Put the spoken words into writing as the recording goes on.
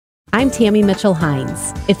I'm Tammy Mitchell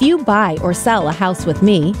Hines. If you buy or sell a house with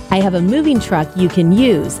me, I have a moving truck you can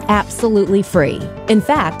use absolutely free. In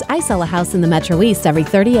fact, I sell a house in the Metro East every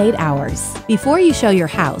 38 hours. Before you show your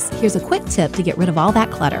house, here's a quick tip to get rid of all that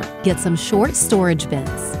clutter. Get some short storage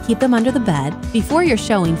bins. Keep them under the bed. Before you're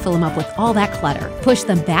showing, fill them up with all that clutter. Push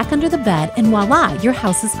them back under the bed and voila, your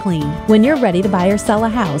house is clean. When you're ready to buy or sell a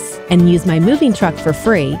house and use my moving truck for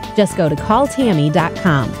free, just go to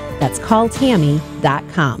calltammy.com. That's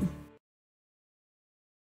calltammy.com.